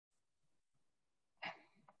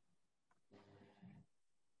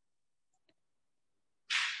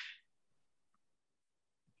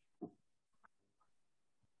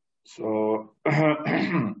So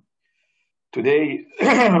today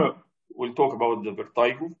we'll talk about the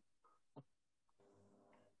vertigo.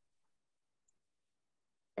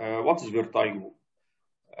 What is vertigo?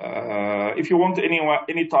 If you want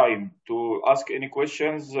any time to ask any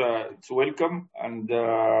questions, it's welcome, and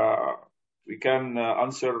we can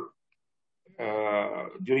answer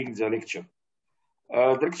during the lecture.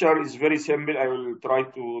 The lecture is very simple. I will try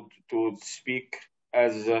to speak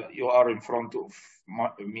as you are in front of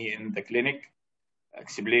me in the clinic,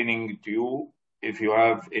 explaining to you if you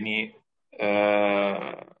have any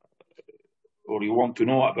or you want to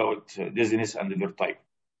know about dizziness and vertigo.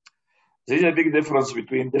 There is a big difference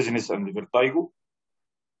between dizziness and vertigo.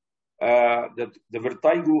 The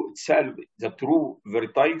vertigo itself, the true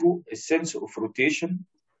vertigo, is sense of rotation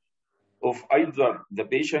of either the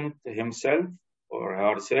patient himself or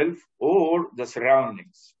herself or the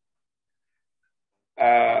surroundings.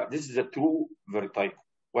 This is the true vertigo,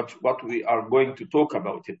 what we are going to talk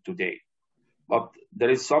about it today. But there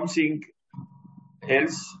is something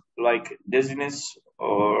else like dizziness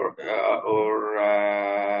or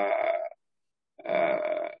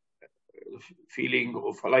feeling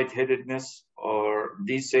of lightheadedness or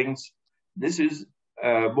these things. This is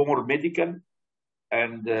more medical,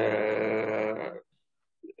 and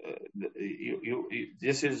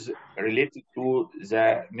this is related to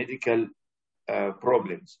the medical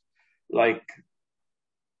problems like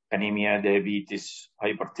anemia, diabetes,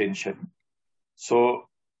 hypertension, so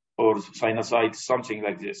or sinusitis, something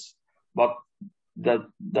like this. But the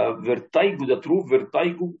vertigo, the true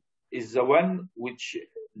vertigo, is the one which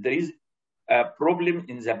there is a problem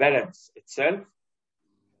in the balance itself.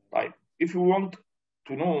 Right. If you want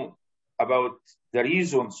to know about the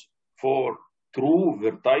reasons for true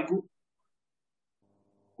vertigo,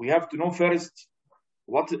 we have to know first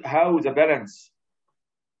how the balance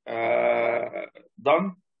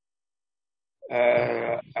done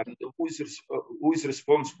and who is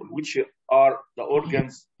responsible, which are the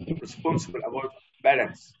organs responsible about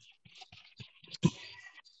balance.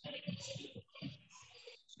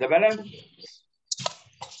 The balance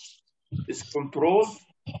is controlled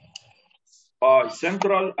by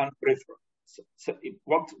central and peripheral. So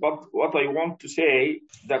what I want to say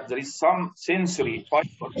that there is some sensory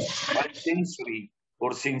fibers, like sensory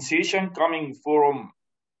or sensation coming from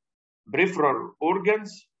peripheral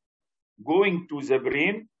organs going to the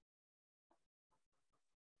brain.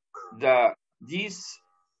 These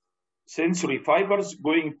sensory fibers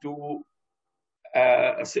going to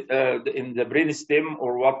in the brain stem,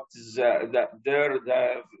 or what is the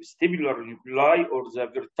vestibular nuclei or the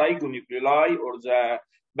vertigo nuclei or the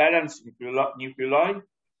balance nuclei.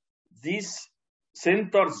 These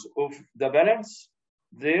centers of the balance,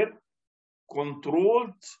 they're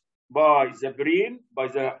controlled by the brain, by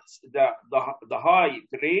the high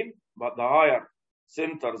brain, but the higher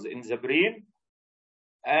centers in the brain,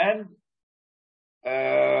 and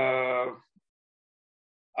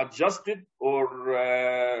adjusted,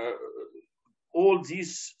 or all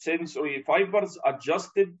these sensory fibers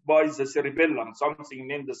adjusted by the cerebellum, something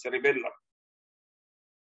named the cerebellum.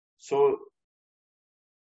 So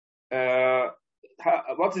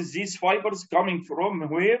what is these fibers coming from?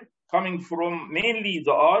 Where? Coming from mainly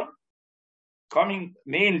the eye,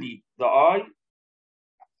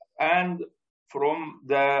 and from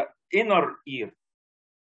the inner ear,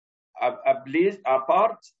 a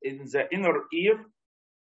part in the inner ear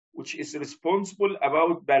which is responsible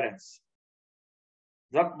about balance.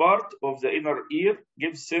 That part of the inner ear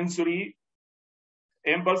gives sensory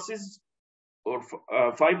impulses or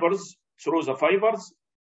fibers through the fibers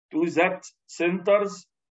to that centers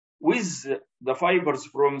with the fibers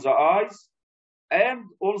from the eyes and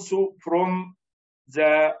also from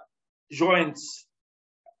the joints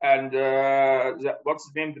and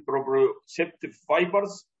what's named proprioceptive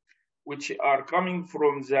fibers, which are coming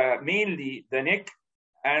from mainly the neck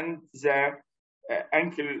and the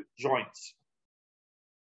ankle joints.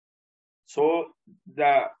 So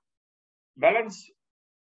the balance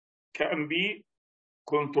can be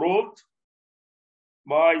controlled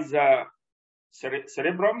by the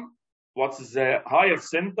cerebrum, what's the higher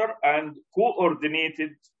center, and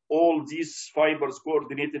coordinated, all these fibers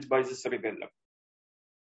coordinated by the cerebellum.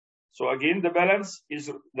 So again, the balance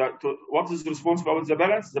is what is responsible for the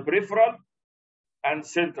balance? The peripheral and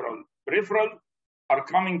central. Peripheral are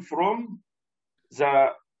coming from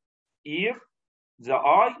the ear, the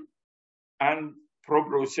eye, and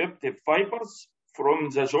proprioceptive fibers from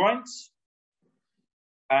the joints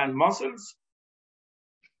and muscles,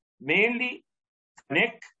 mainly the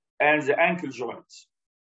neck and the ankle joints.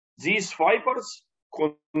 These fibers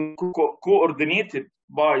coordinated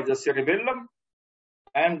by the cerebellum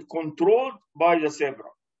and controlled by the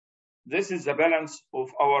cerebrum. This is the balance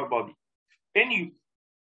of our body. Any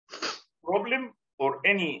problem or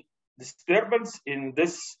any disturbance in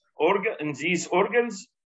this organ, in these organs,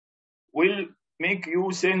 will make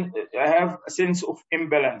you have a sense of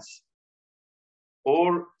imbalance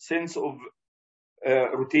or sense of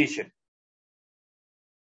rotation.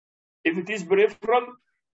 If it is peripheral,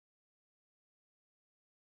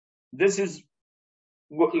 this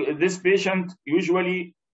patient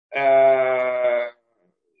usually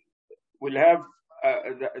will have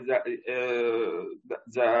I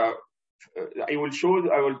will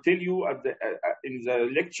tell you in the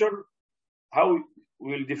lecture how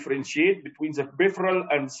we will differentiate between the peripheral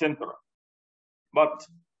and central. But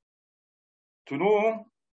to know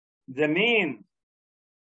the main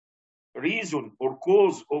reason or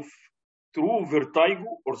cause of true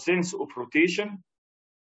vertigo or sense of rotation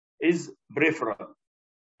is peripheral,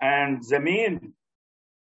 and the main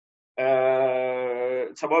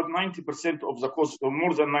it's about 90% of the cause, or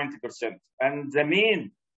more than 90%, and the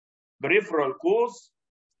main peripheral cause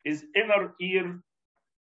is inner ear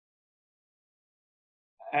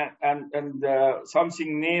and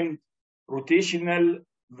something named rotational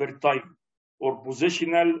vertigo or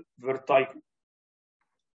positional vertigo.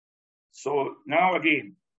 So now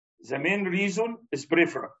again, the main reason is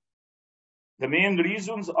peripheral. The main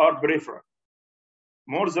reasons are peripheral,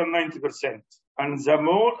 more than 90%. And the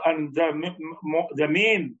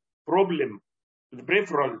main problem, the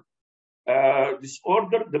peripheral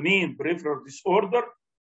disorder, the main peripheral disorder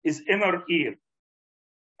is inner ear.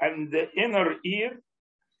 And the inner ear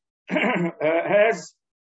has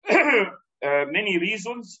many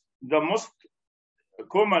reasons. The most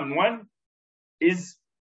common one is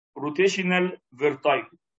rotational vertigo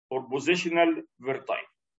or positional vertigo.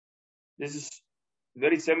 This is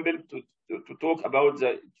very simple to talk about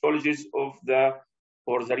the etiologies of the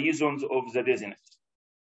reasons of the dizziness.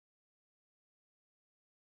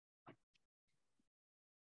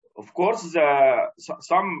 Of course,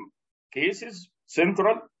 some cases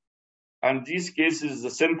central, and these cases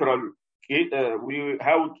the central we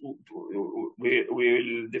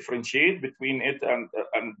will differentiate between it and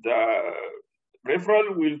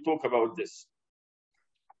peripheral. We'll talk about this.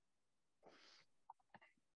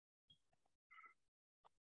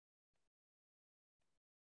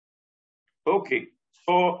 Okay,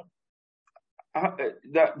 so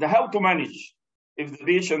the how to manage if the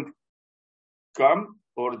patient come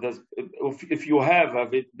or if you have a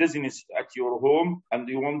dizziness at your home and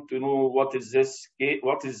you want to know what is this,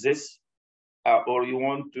 or you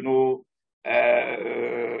want to know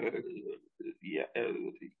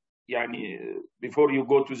before you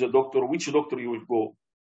go to the doctor, which doctor you will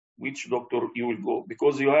go,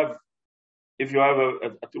 because if you have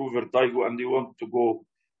a true vertigo and you want to go,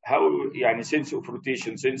 how sense of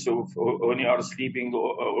rotation, sense of when you are sleeping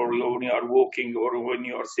or when you are walking or when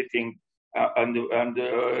you are sitting and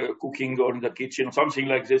cooking or in the kitchen, something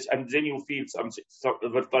like this, and then you feel some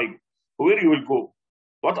vertigo. Where you will go?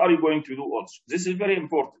 What are you going to do also? This is very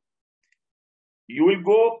important. You will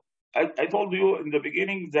go, I told you in the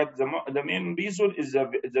beginning that the main reason is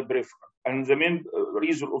the peripheral, and the main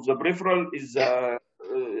reason of the peripheral is the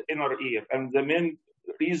inner ear, and the main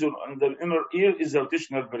reason on the inner ear is the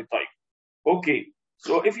rotational vertigo. Okay,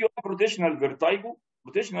 so if you have rotational vertigo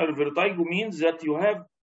means that you have,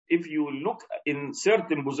 if you look in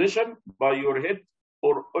certain position by your head,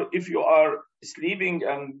 or if you are sleeping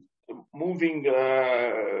and moving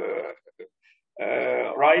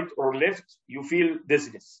right or left, you feel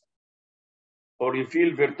dizziness, or you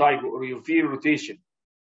feel vertigo, or you feel rotation.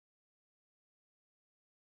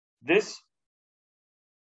 This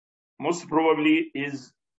most probably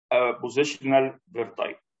is a positional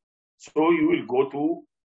vertigo. So you will go to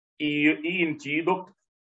ENT doctor.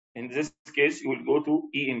 In this case, you will go to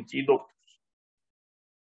ENT doctors.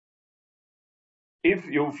 If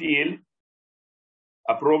you feel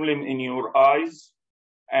a problem in your eyes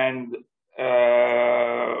and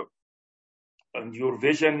your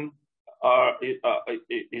vision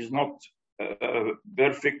is not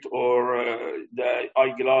perfect, or the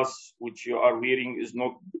eyeglass which you are wearing is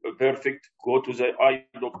not perfect, go to the eye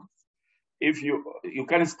doctor. If you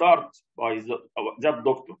can start by that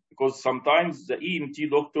doctor, because sometimes the ENT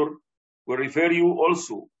doctor will refer you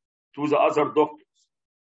also to the other doctors.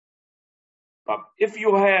 But if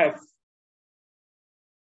you have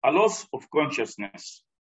a loss of consciousness,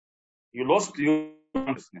 you lost your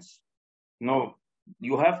consciousness, no,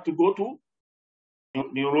 you have to go to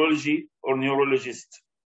neurology or neurologist.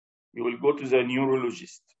 You will go to the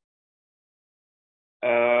neurologist.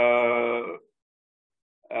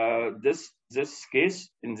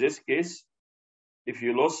 In this case, If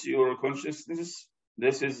you lose your consciousness,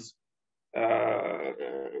 this is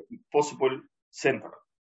possible central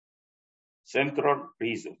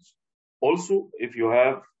reasons. Also, if you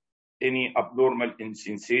have any abnormal in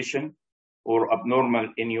sensation or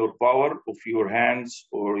abnormal in your power of your hands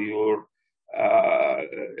or your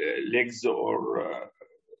legs or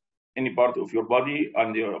any part of your body,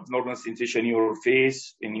 and your abnormal sensation in your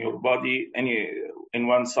face, in your body, in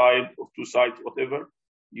one side or two sides, whatever,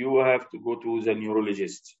 you have to go to the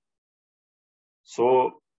neurologist.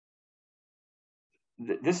 So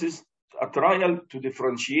this is a trial to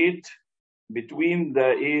differentiate between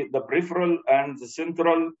the peripheral and the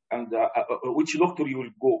central, and which doctor you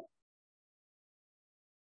will go.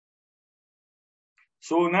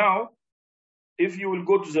 So now, if you will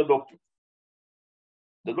go to the doctor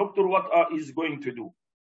what is going to do?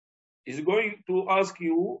 Is going to ask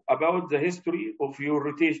you about the history of your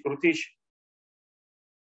rotation.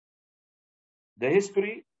 The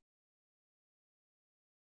history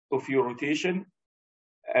of your rotation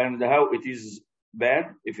and how it is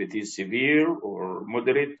bad, if it is severe or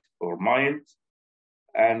moderate or mild,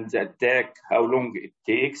 and the attack, how long it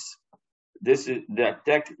takes. The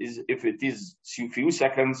attack is if it is few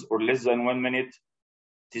seconds or less than 1 minute.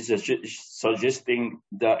 It is suggesting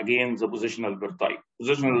the positional vertigo.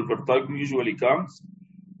 Positional vertigo usually comes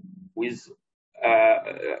with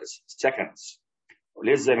seconds,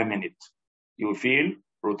 less than a minute. You feel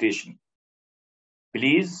rotation.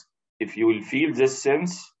 Please, if you will feel this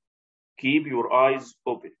sense, keep your eyes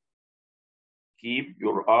open. Keep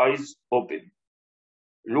your eyes open.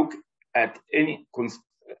 Look at any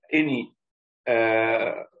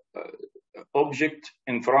object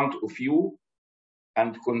in front of you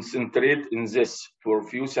and concentrate in this for a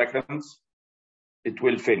few seconds. It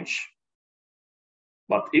will finish.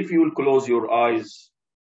 But if you will close your eyes,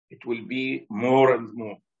 it will be more and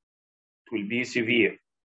more. It will be severe.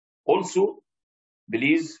 Also,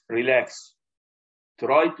 please relax.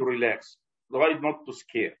 Try to relax. Try not to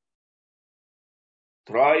scare.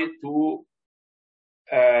 Try to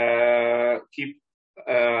keep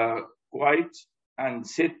quiet and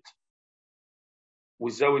sit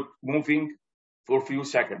without moving for a few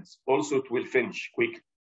seconds. Also, it will finish quick.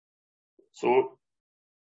 So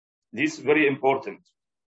this is very important,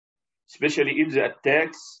 especially if the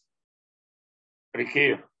attacks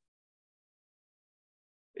recur.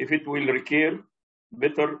 If it will recur,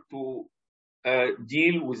 better to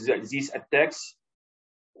deal with these attacks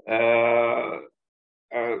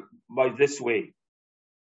by this way.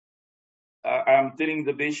 I'm telling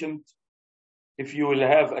the patient, if you will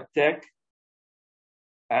have attack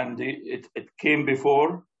and it came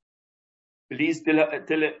before, please tell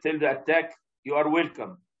the attack, you are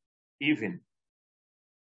welcome, even.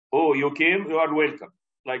 Oh, you came, you are welcome,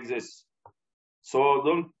 like this.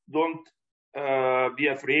 So don't be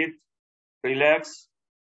afraid, relax.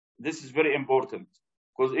 This is very important,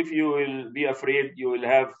 because if you will be afraid, you will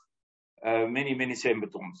have many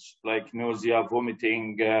symptoms like nausea,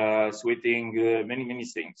 vomiting, sweating, many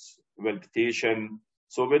things, palpitation.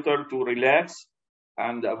 So better to relax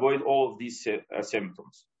and avoid all of these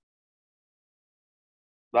symptoms.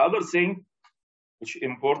 The other thing which is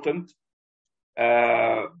important,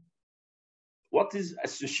 what is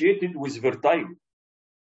associated with vertigo?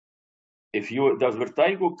 If the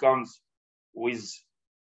vertigo comes with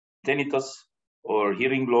tinnitus or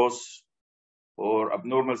hearing loss or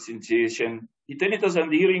abnormal sensation, the tinnitus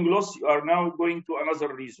and the hearing loss are now going to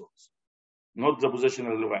another reasons, not the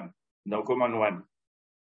positional one, the common one.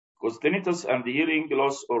 Because tinnitus and the hearing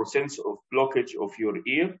loss or sense of blockage of your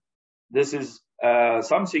ear, this is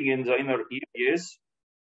something in the inner ear, yes,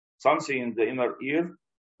 something in the inner ear,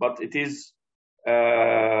 but it is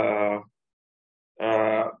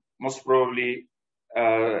most probably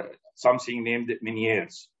something named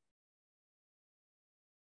Meniere's.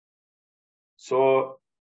 So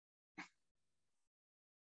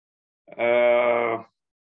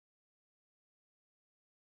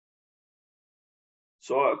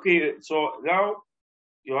okay, so now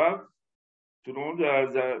you have to know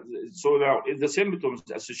so now the symptoms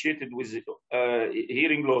associated with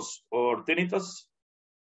hearing loss or tinnitus,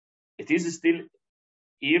 it is still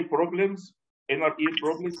ear problems, inner ear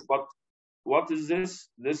problems, but what is this?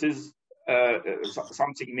 This is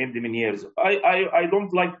something named Meniere's. I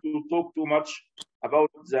don't like to talk too much about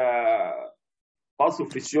the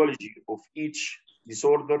pathophysiology of each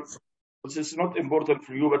disorder, which is not important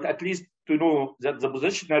for you, but at least to know that the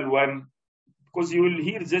positional one, because you will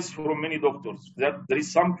hear this from many doctors, that there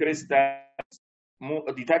is some crystal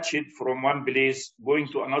detached from one place, going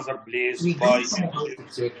to another place. We don't know how to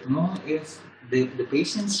check, if the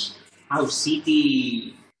patients have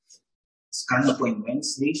CT Scanning point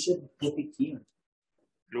wins. They should put it here.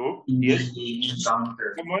 Hello? In Yes? the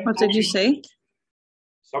encounter. What did you say?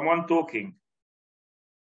 Someone talking.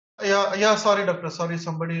 Yeah, sorry, doctor. Sorry,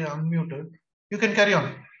 somebody unmuted. You can carry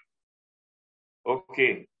on.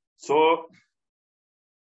 Okay. So,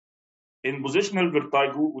 in positional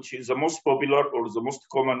vertigo, which is the most popular or the most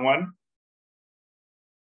common one,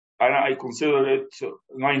 and I consider it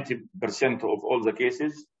 90% of all the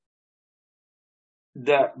cases,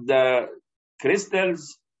 the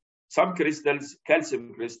crystals, some crystals,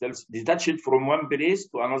 calcium crystals, detached from one place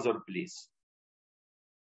to another place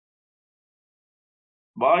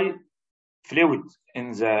by fluid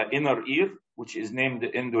in the inner ear, which is named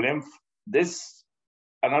endolymph. This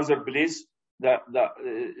another place that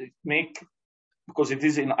make, because it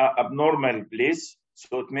is in an abnormal place,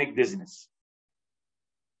 so it make dizziness.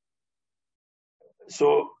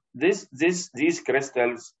 So these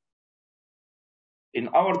crystals, in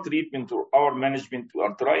our treatment or our management, we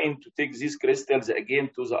are trying to take these crystals again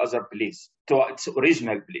to the other place, to its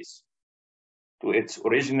original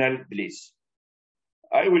place,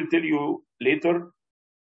 I will tell you later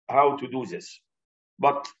how to do this.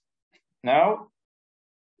 But now,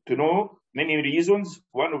 to know many reasons,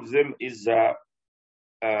 one of them is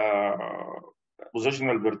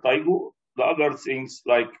positional vertigo. The other things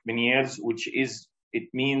like Meniere's, which is,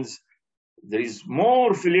 it means there is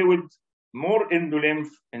more fluid, more endolymph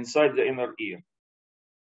inside the inner ear.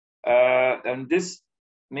 And this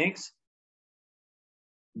makes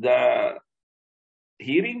the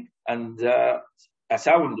hearing and a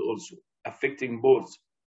sound also affecting both,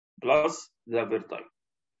 plus the vertigo.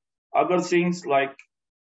 Other things like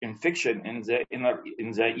infection in the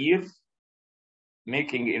ear,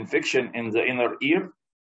 making infection in the inner ear,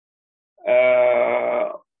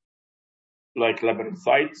 like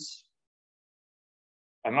labyrinthitis.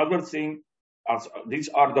 Another thing, these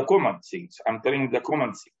are the common things. I'm telling the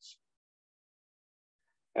common things.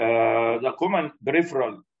 The common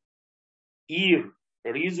peripheral ear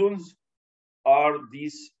reasons are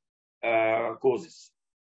these causes.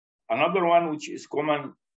 Another one which is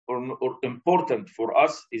common or important for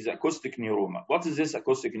us is acoustic neuroma. What is this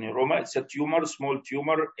acoustic neuroma? It's a tumor, small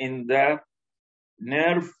tumor in the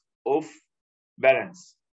nerve of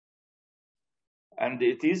balance. And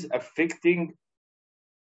it is affecting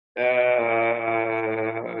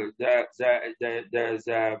the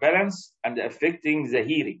balance and affecting the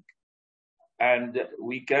hearing. And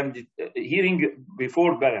we can hearing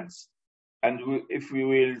before balance. And if we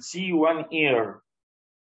will see one ear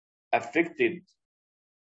affected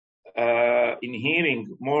in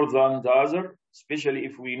hearing more than the other, especially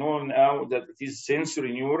if we know now that it is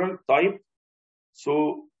sensory neural type.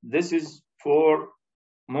 So this is for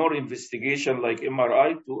more investigation like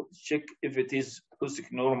MRI to check if it is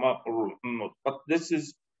acoustic neuroma or not. But this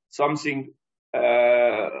is something,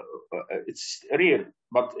 it's rare,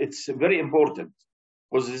 but it's very important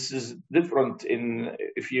because this is different in,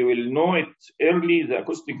 if you will know it early, the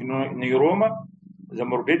acoustic neuroma, the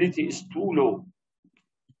morbidity is too low.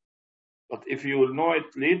 But if you will know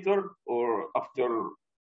it later or after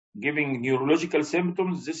giving neurological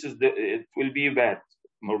symptoms, it will be bad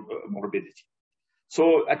morbidity.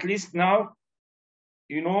 So at least now,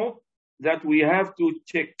 you know that we have to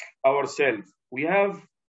check ourselves. We have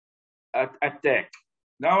an attack.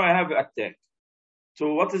 Now I have attack.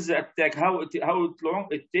 So what is the attack? How long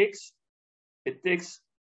it takes? It takes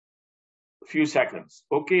a few seconds.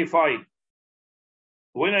 Okay, fine.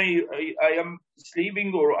 When I am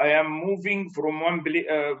sleeping or I am moving from one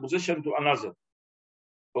position to another.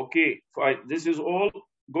 Okay, fine. This is all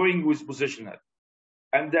going with positional.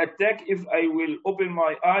 And the attack, if I will open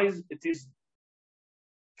my eyes, it is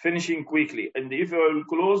finishing quickly. And if I will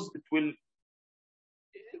close, it will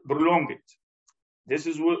prolong it. This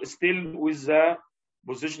is still with the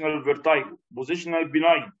positional vertigo. Positional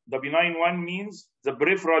benign. The benign one means the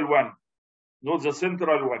peripheral one, not the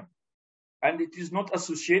central one. And it is not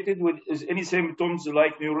associated with any symptoms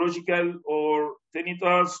like neurological or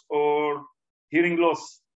tinnitus or hearing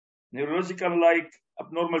loss. Neurological like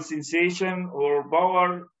abnormal sensation or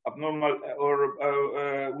power, abnormal or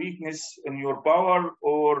weakness in your power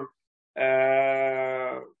or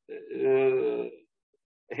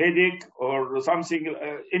headache or something,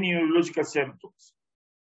 any neurological symptoms.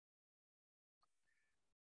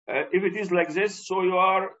 If it is like this, so you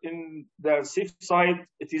are in the safe side,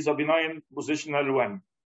 it is a benign positional one.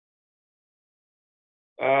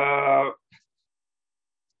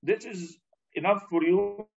 This is enough for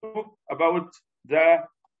you about the,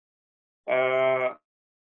 I'm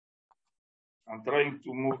trying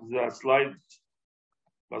to move the slides,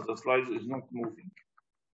 but the slide is not moving.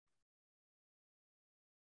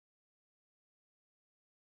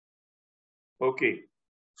 Okay.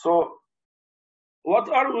 So what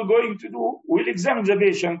are we going to do? We'll examine the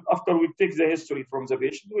patient after we take the history from the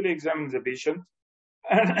patient. We'll examine the patient.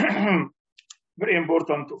 And very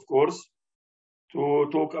important, of course, to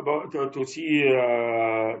talk about, to see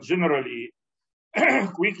generally,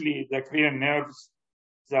 quickly, the cranial nerves,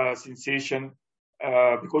 the sensation,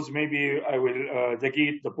 because maybe I will the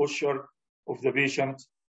gait, the posture of the patient,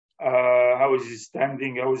 how is he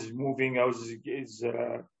standing, how is he moving, how is he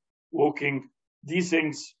walking. These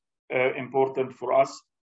things important for us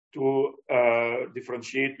to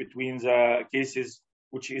differentiate between the cases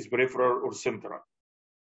which is peripheral or central.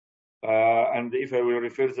 And if I will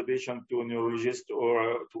refer the patient to a neurologist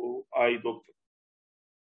or to eye doctor.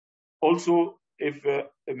 Also, if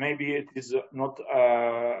maybe it is not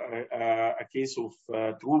a case of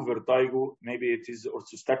true vertigo, maybe it is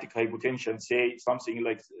orthostatic hypotension, say something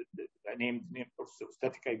like the name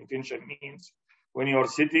orthostatic hypotension means when you are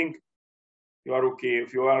sitting, you are okay.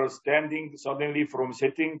 If you are standing, suddenly from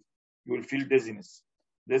sitting, you will feel dizziness.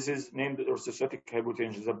 This is named orthostatic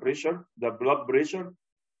hypotension. The pressure, the blood pressure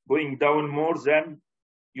going down more than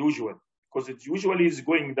usual, because it usually is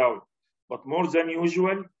going down, but more than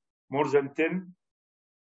usual, more than 10,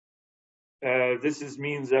 this is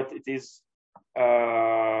means that it is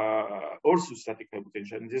orthostatic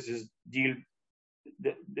hypotension. This is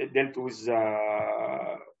dealt with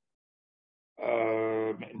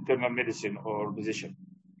internal medicine or physician.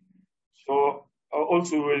 So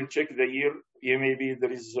also we'll check the ear. Yeah, maybe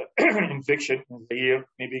there is infection in the ear,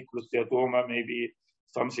 maybe cholesteatoma, maybe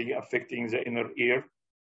something affecting the inner ear.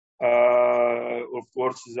 Of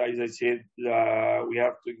course, as I said, we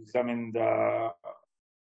have to examine the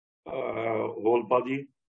whole body.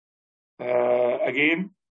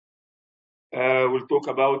 Again, we'll talk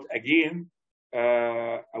about again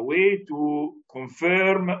a way to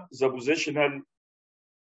confirm the positional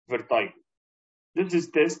vertigo. This is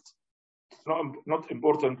test. It's not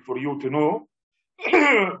important for you to know,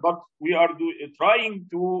 but we are trying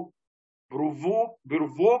to provoke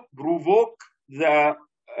the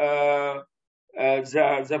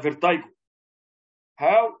vertigo.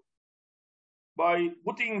 How? By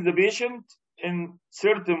putting the patient in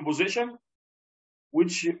certain position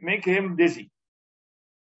which make him dizzy.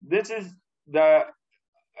 This is the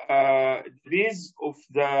base of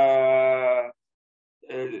the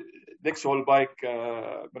Dixwell-Pike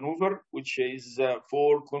maneuver, which is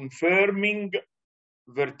for confirming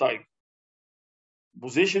vertigo,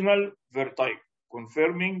 positional vertigo,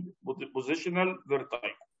 confirming positional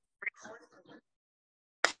vertigo.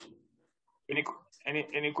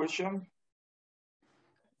 Any question?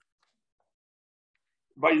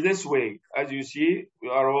 By this way, as you see, we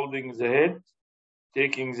are holding the head,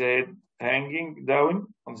 taking the head hanging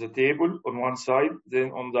down on the table on one side,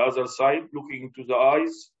 then on the other side, looking into the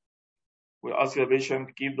eyes. We ask the patient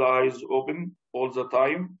to keep the eyes open all the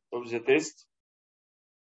time of the test,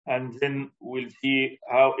 and then we'll see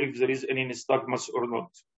how if there is any nystagmus or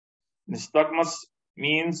not. Nystagmus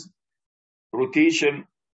means rotation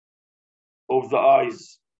of the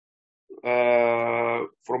eyes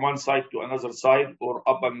from one side to another side, or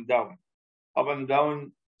up and down. Up and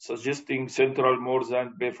down suggesting central more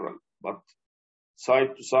than peripheral, but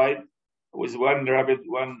side to side with one rapid,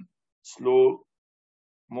 one slow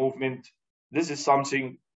movement. This is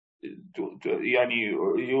something it's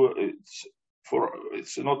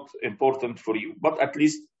not important for you, but at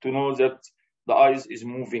least to know that the eyes is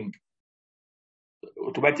moving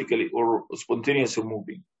automatically or spontaneously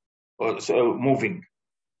moving, or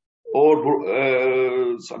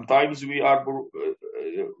sometimes we are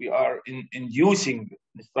inducing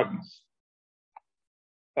nystagmus.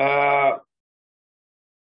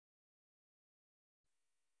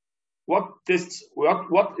 What tests,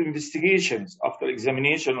 what investigations after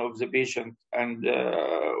examination of the patient, and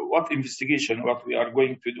what we are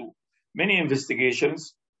going to do? Many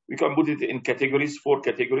investigations, we can put it in categories, 4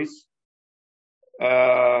 categories.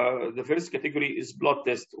 The first category is blood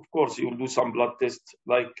test. Of course, you will do some blood tests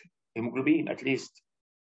like hemoglobin, at least,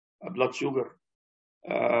 blood sugar.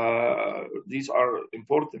 These are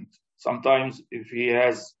important. Sometimes if he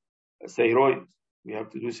has a thyroid, we have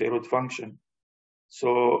to do thyroid function.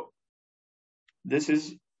 So this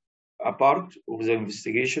is a part of the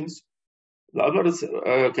investigations. The other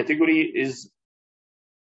category is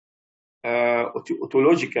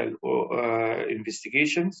otological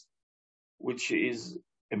investigations, which is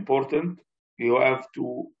important. You have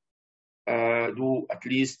to do at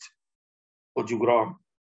least audiogram.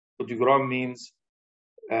 Audiogram means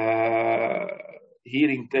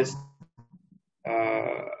hearing test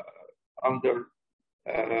under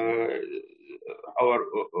our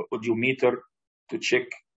audiometer to check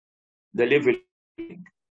the leveling.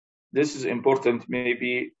 This is important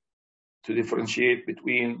maybe to differentiate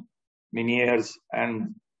between Meniere's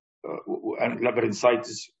and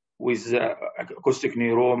labyrinthitis with acoustic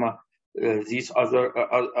neuroma. These other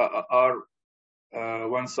are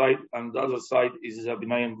one side, and the other side is a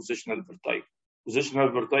benign positional vertigo.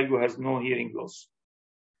 Positional vertigo has no hearing loss.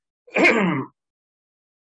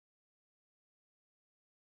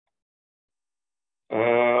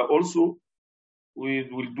 Also, we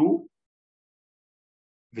will do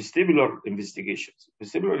vestibular investigations.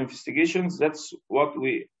 Vestibular investigations, that's what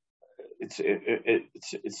we, it's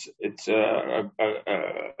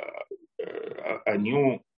a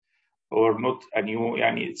new, or not a new,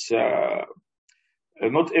 it's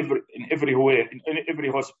not in every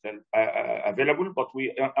hospital available, but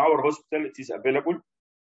in our hospital it is available,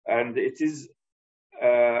 and it is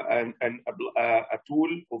a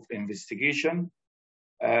tool of investigation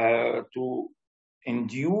to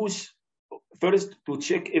induce, first to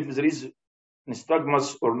check if there is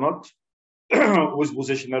nystagmus or not with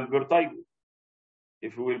positional vertigo.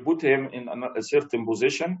 If we will put him in a certain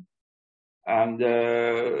position, and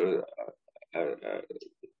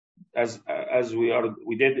as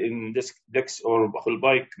we did in this Dex or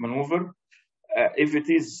Holbein maneuver, if it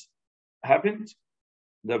is happened,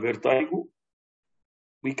 the vertigo,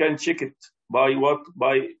 we can check it by what?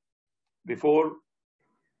 By before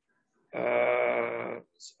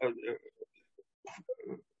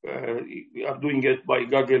we are doing it by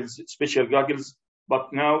goggles, special goggles,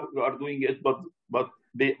 but now we are doing it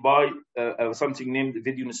by something named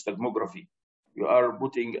video nystagmography. You are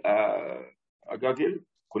putting a goggle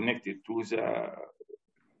connected to the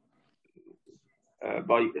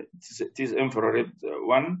it is infrared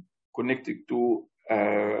one connected to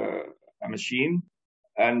a machine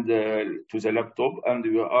and to the laptop, and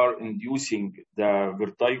we are inducing the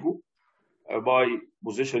vertigo by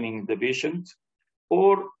positioning the patient,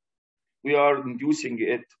 or we are inducing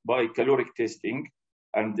it by caloric testing,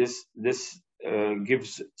 and this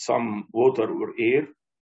gives some water or air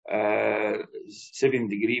 7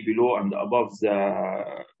 degrees below and above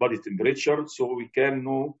the body temperature, so we can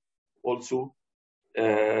know also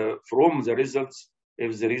from the results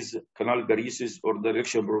if there is canal paresis or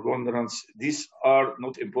direction preponderance. These are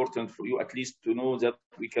not important for you, at least to know that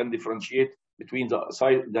we can differentiate between the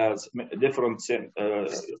different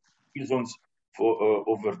reasons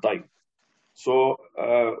for vertigo. So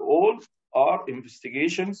all are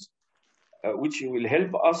investigations which will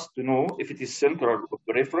help us to know if it is central or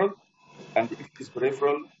peripheral, and if it is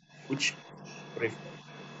peripheral, which peripheral.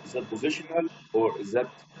 Is that positional, or is that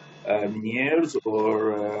Meniere's,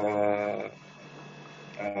 or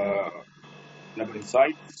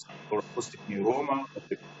labyrinthitis, or acoustic neuroma?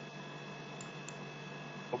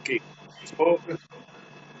 Okay, so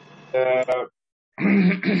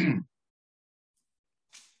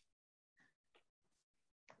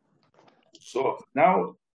so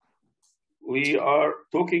now we are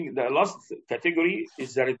talking, the last category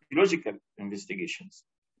is the radiological investigations.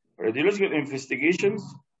 Radiological investigations,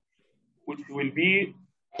 which will be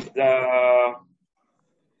the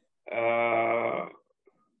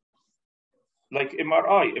like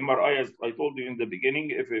MRI. MRI, as I told you in the beginning,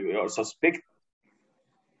 if you suspect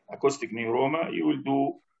acoustic neuroma, you will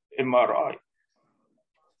do MRI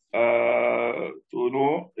to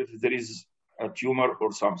know if there is a tumor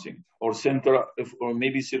or something, or central, or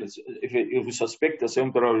maybe if you suspect a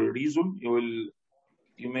central reason,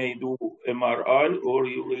 you may do MRI, or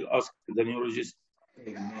you will ask the neurologist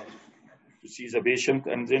to see the patient,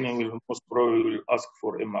 and then you will most probably ask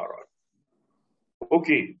for MRI.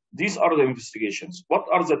 Okay, these are the investigations. What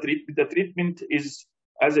are the treatment? The treatment is,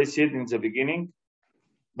 as I said in the beginning,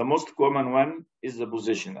 the most common one is the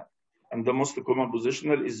positional, and the most common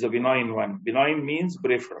positional is the benign one. Benign means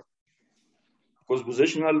peripheral, because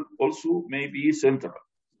positional also may be central,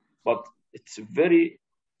 but it's very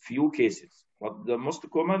few cases. But the most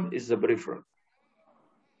common is the peripheral.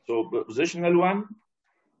 So positional one,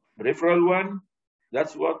 peripheral one,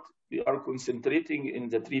 that's what we are concentrating in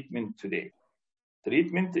the treatment today.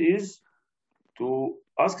 Treatment is to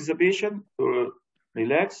ask the patient to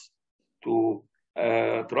relax, to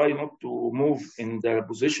try not to move in the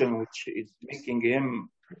position which is making him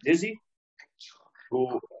dizzy,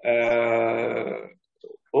 to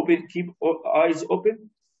keep eyes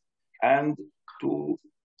open, and to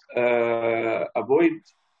avoid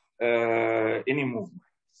any movement.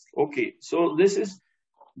 Okay, so this is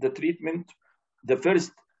the treatment, the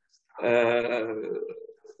first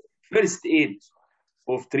aid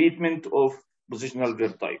of treatment of positional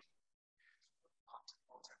vertigo.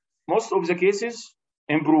 Most of the cases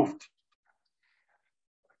improved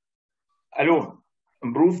alone,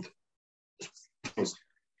 improved diagnosed.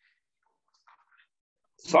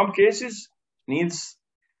 Some cases needs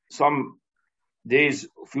some days,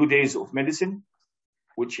 few days of medicine,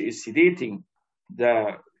 which is sedating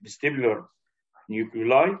the vestibular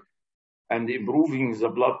nuclei and improving the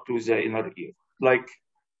blood to the inner ear, like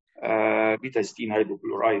beta-histine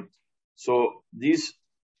hydrochloride. So this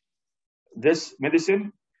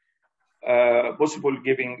medicine possible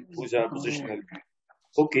giving to the positional.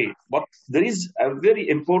 Okay, but there is a very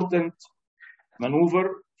important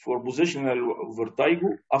maneuver for positional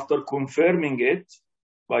vertigo after confirming it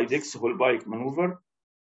by Dix-Holbein maneuver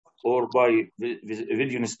or by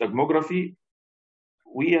video nystagmography.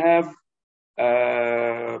 We have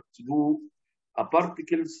to do a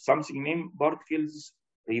particles, something named particles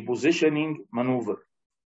repositioning maneuver.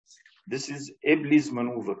 This is Ebley's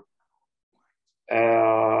maneuver.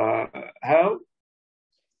 How?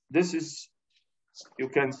 This is, you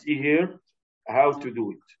can see here how to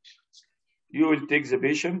do it. You will take the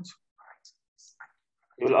patient,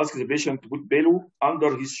 you will ask the patient to put pillow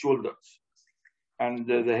under his shoulders, and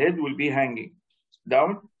the head will be hanging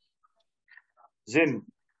down. Then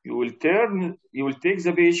you will turn, you will take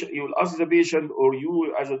the patient, you will ask the patient, or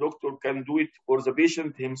you as a doctor can do it, or the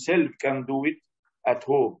patient himself can do it at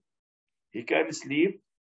home. He can sleep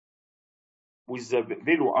with the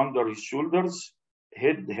pillow under his shoulders,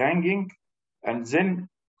 head hanging, and then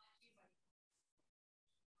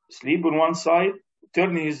sleep on one side,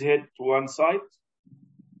 turn his head to one side,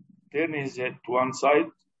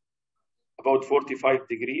 about 45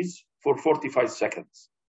 degrees for 45 seconds.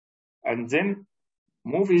 And then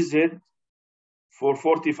move his head for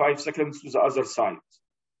 45 seconds to the other side,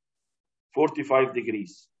 45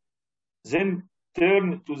 degrees. Then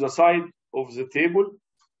turn to the side of the table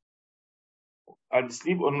and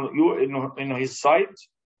sleep on his side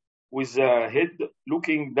with the head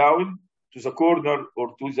looking down to the corner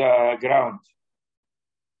or to the ground.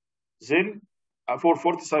 Then for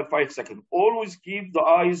 45 seconds, always keep the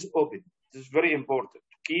eyes open. This is very important.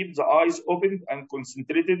 Keep the eyes open and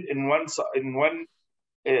concentrated in one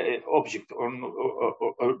object, on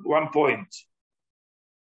one point.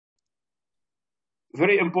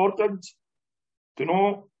 Very important to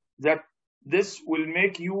know that this will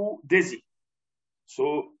make you dizzy.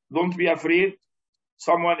 So don't be afraid.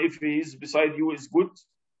 Someone, if he is beside you, is good.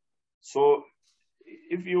 So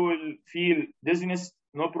if you will feel dizziness,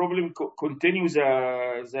 no problem, continue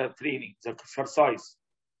the training, the exercise.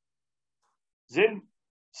 Then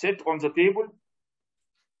sit on the table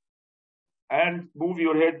and move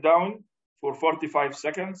your head down for 45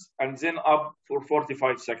 seconds and then up for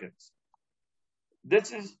 45 seconds.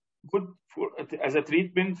 This is good as a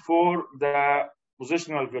treatment for the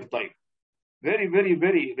positional vertigo. Very, very,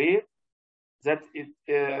 very rare that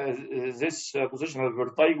this positional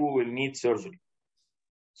vertigo will need surgery.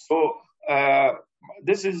 So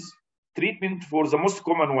this is treatment for the most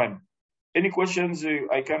common one. Any questions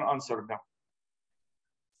I can answer now?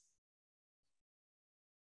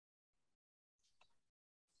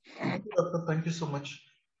 Thank you, doctor. Thank you so much.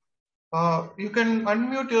 You can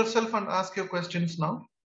unmute yourself and ask your questions now.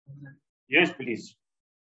 Yes, please.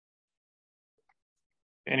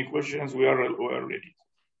 Any questions? We are ready.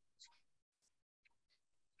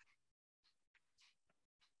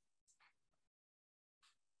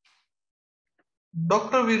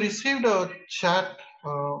 Doctor, we received a chat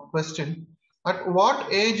question. At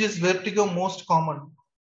what age is vertigo most common?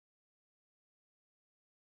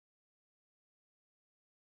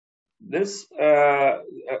 This, I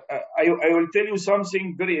will tell you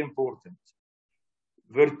something very important.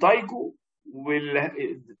 Vertigo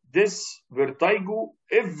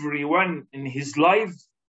everyone in his life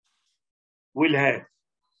will have.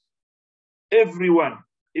 Everyone.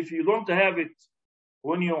 If you don't have it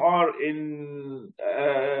when you are in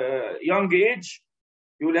young age,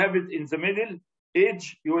 you will have it in the middle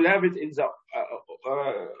age, you will have it in the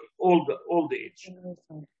old age.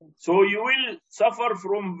 So you will suffer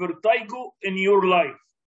from vertigo in your life.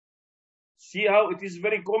 See how it is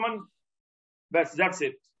very common? But that's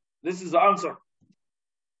it. This is the answer.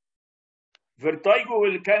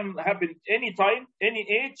 Vertigo can happen anytime, any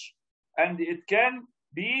age, and it can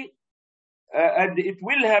be, and it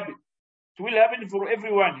will happen. It will happen for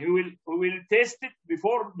everyone who will test it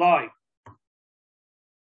before die.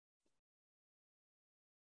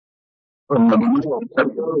 And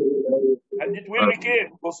it will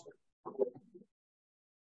become possible.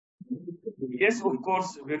 Yes, of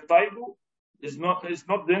course, vertigo is not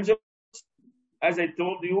dangerous. As I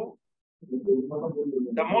told you,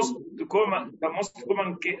 the most common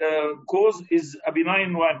cause is a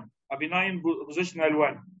benign positional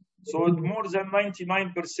one. So more than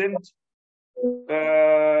 99%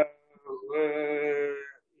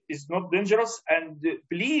 is not dangerous, and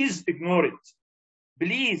please ignore it.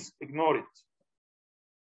 Please ignore it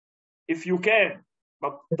if you can.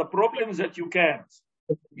 But the problem is that you can't.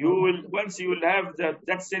 You will, once you will have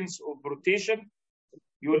that sense of rotation,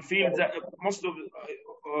 you will feel that most of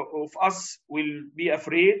us will be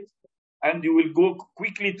afraid, and you will go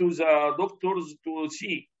quickly to the doctors to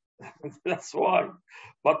see. That's why.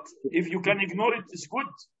 But if you can ignore it, it's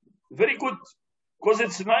good, very good, because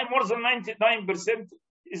it's more than 99%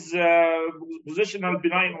 is positional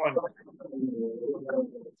benign one.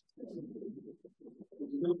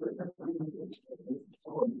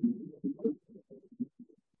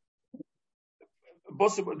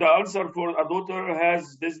 Possible. The answer for a daughter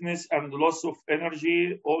has dizziness and loss of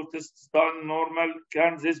energy. All tests done normal.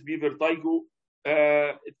 Can this be vertigo?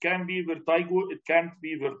 It can be vertigo. It can't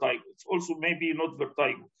be vertigo. It's also maybe not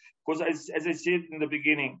vertigo, because as I said in the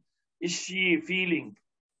beginning, is she feeling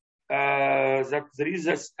that there is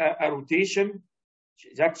a rotation,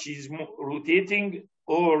 that she's rotating,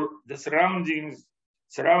 or the surroundings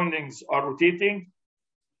are rotating,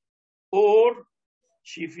 or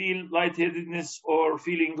she feel lightheadedness or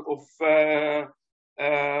feeling of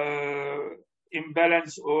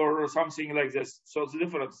imbalance or something like this. So it's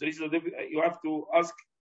different. You have to ask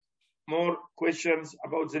more questions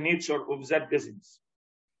about the nature of that dizziness.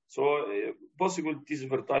 So possible it is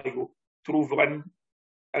vertigo, true one,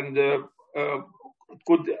 and it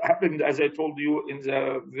could happen, as I told you, in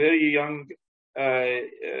the very young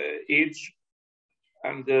age.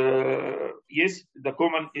 And yes, the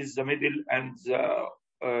common is the middle and the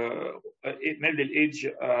middle age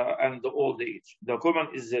and the old age. The common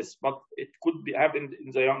is this, but it could be happened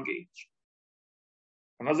in the young age.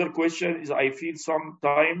 Another question is, I feel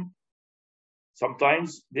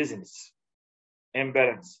sometimes dizziness,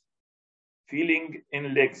 imbalance, feeling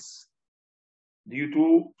in legs due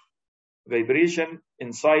to vibration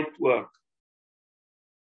inside work.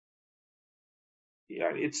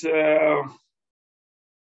 Yeah, it's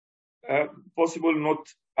possible not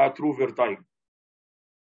a true vertigo,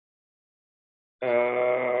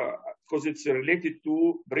 because it's related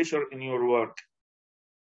to pressure in your work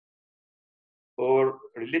or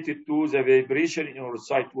related to the vibration in your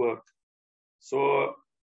site work. So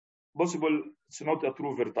possible it's not a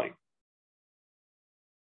true vertigo.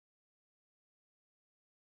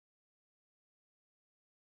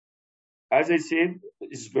 As I said,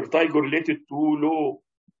 is vertigo related to low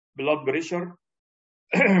blood pressure?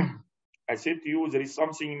 I said to you, there is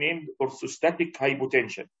something named orthostatic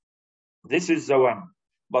hypotension. This is the one,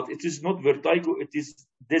 but it is not vertigo, it is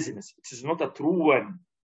dizziness. It is not a true one.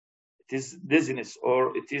 It is dizziness,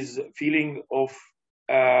 or it is feeling of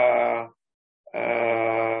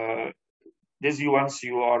dizzy once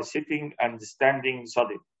you are sitting and standing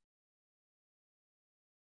suddenly.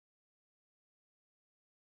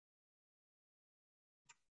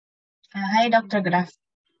 Hi, Dr. Graf.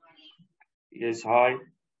 Yes, hi.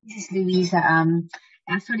 This is Louisa.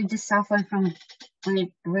 Actually just suffered from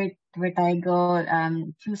vertigo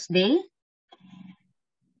Tuesday.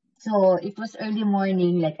 So it was early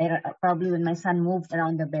morning, like probably when my son moved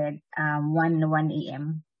around the bed, 1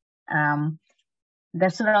 a.m. The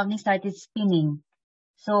surroundings started spinning.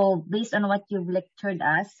 So based on what you've lectured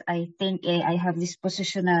us, I think I have this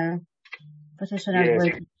positional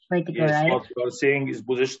Yes. vertigo, Yes, right? what you are saying is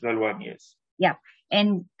positional one, yes. Yeah.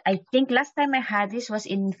 And I think last time I had this was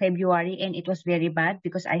in February, and it was very bad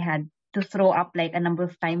because I had to throw up like a number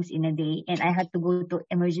of times in a day, and I had to go to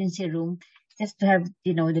emergency room just to have,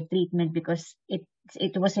 the treatment because it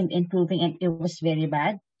wasn't improving and it was very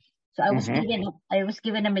bad. So I was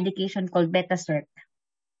given a medication called Betacert.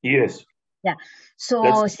 Yes. Yeah. So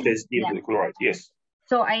That's the chloride, yes.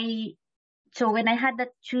 So when I had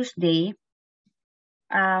that Tuesday,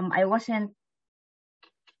 I wasn't.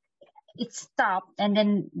 It stopped, and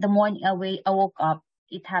then the morning I woke up,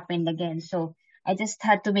 it happened again. So I just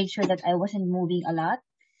had to make sure that I wasn't moving a lot.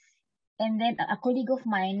 And then a colleague of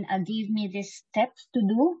mine gave me these steps to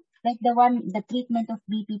do, like the treatment of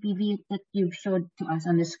BPPV that you've showed to us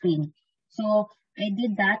on the screen. So I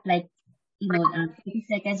did that, 30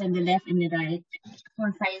 seconds on the left and the right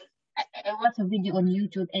for 5. I watched a video on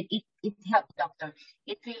YouTube, and it helped, doctor.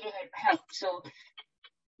 It really helped. So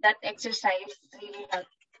that exercise really helped.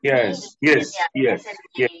 Yes. Yes.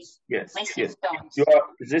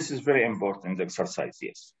 This is very important exercise.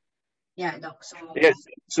 Yes. Yeah, doc. So yes,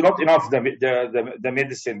 it's not enough the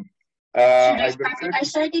medicine. I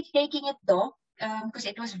started taking it though, because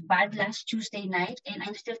it was bad last Tuesday night, and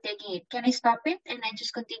I'm still taking it. Can I stop it and I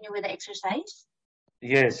just continue with the exercise?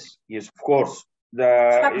 Yes, of course.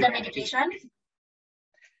 Stop the medication.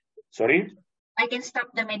 Sorry. I can stop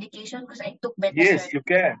the medication because I took better. Yes, you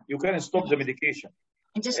can. You can stop the medication.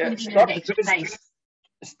 And just continue the exercise.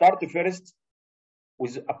 Start first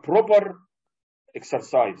with a proper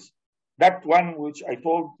exercise. That one which I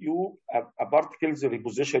told you, a particles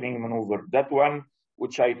repositioning maneuver. That one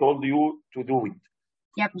which I told you to do it.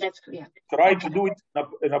 Yep, that's clear. Try to do it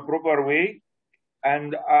in a proper way, and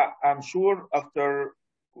I'm sure after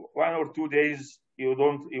 1 or 2 days you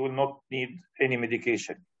will not need any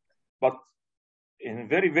medication. But in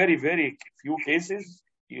very, very, very few cases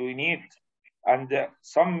you need. And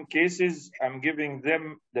some cases I'm giving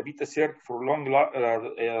them the beta cert for long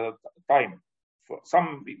time. For some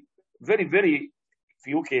very, very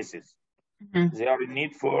few cases, they are in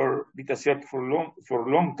need for beta cert for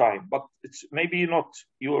long time. But it's maybe not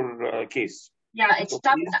your case. Yeah, it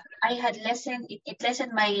stopped. I had lessened it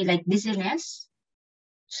lessened my dizziness.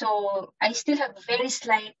 So I still have very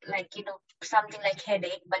slight something like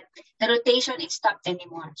headache, but the rotation it stopped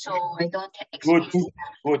anymore. So I don't experience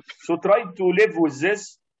that. Good. So try to live with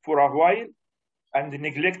this for a while and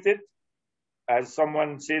neglect it. As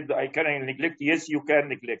someone said, I can neglect. Yes, you can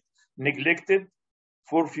neglect. Neglect it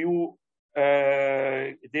for few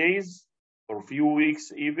days or few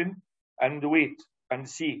weeks even, and wait and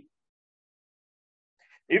see.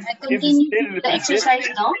 If still the exercise,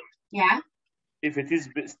 no? Yeah. If it is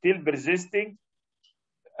still persisting,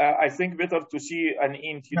 I think better to see an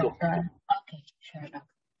ENT doctor. Okay, sure.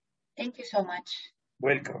 Thank you so much.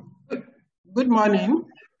 Welcome. Good morning.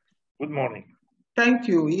 Good morning. Thank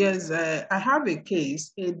you. Yes, I have a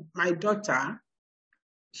case. My daughter,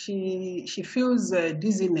 she feels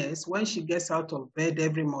dizziness when she gets out of bed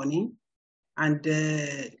every morning and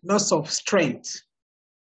loss of strength.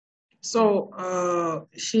 So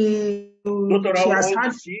she has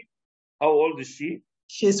had. How old is she?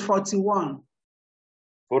 She's 41.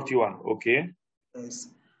 41, okay. Yes.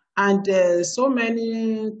 And so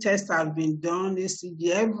many tests have been done.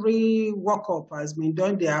 ECG, every workup has been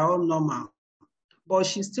done. They are all normal. But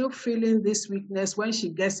she's still feeling this weakness when she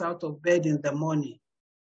gets out of bed in the morning.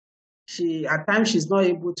 At times she's not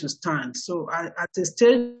able to stand. So at a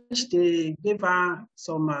stage, they gave her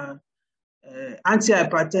some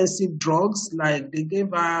antihypertensive drugs, like they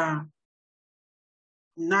gave her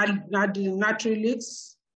natriuretic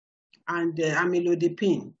and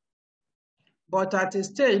amlodipine. But at a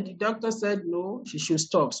stage, the doctor said no, she should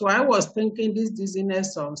stop. So I was thinking this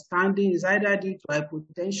dizziness on standing is either due to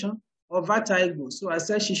hypotension or vertigo. So I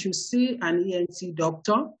said she should see an ENT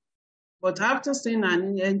doctor. But after seeing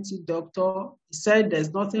an ENT doctor, he said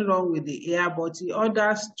there's nothing wrong with the ear, but he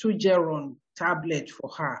orders 2 Geron tablet for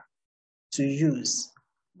her to use.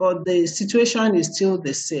 But the situation is still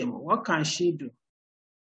the same. What can she do?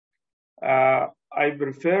 I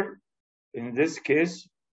prefer, in this case,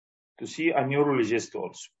 to see a neurologist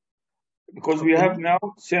also, because we have now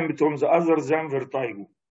symptoms other than vertigo.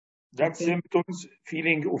 That symptoms,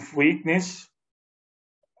 feeling of weakness,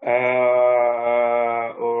 or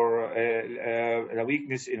a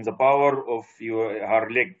weakness in the power of her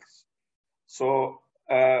legs. So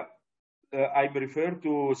I prefer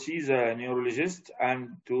to see the neurologist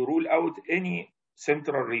and to rule out any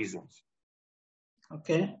central reasons.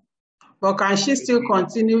 Okay. But can she still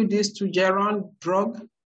continue this 2 Geron drug?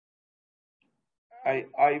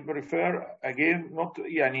 I prefer, again, not to,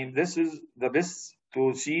 this is the best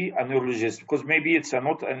to see a neurologist, because maybe it's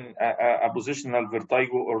not a positional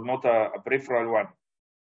vertigo or not a peripheral one.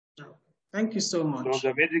 Thank you so much. So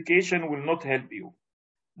the medication will not help you.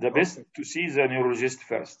 The best to see the neurologist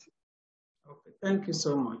first. Okay, thank you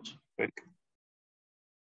so much. Welcome.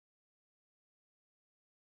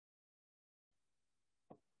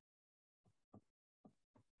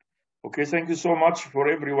 Okay, thank you so much for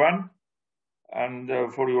everyone, and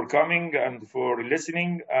for your coming and for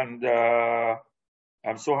listening. And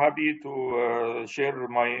I'm so happy to share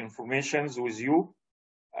my informations with you.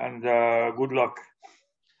 And good luck.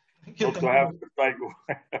 Not to have vertigo.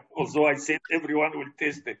 Although I said everyone will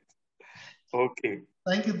test it. Okay.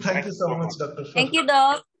 Thank you so much, Dr. Thank you,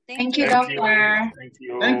 Doc. Thank you, Doctor. Thank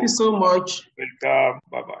you. Thank you so much. Welcome.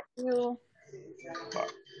 Bye-bye. Thank you. Bye.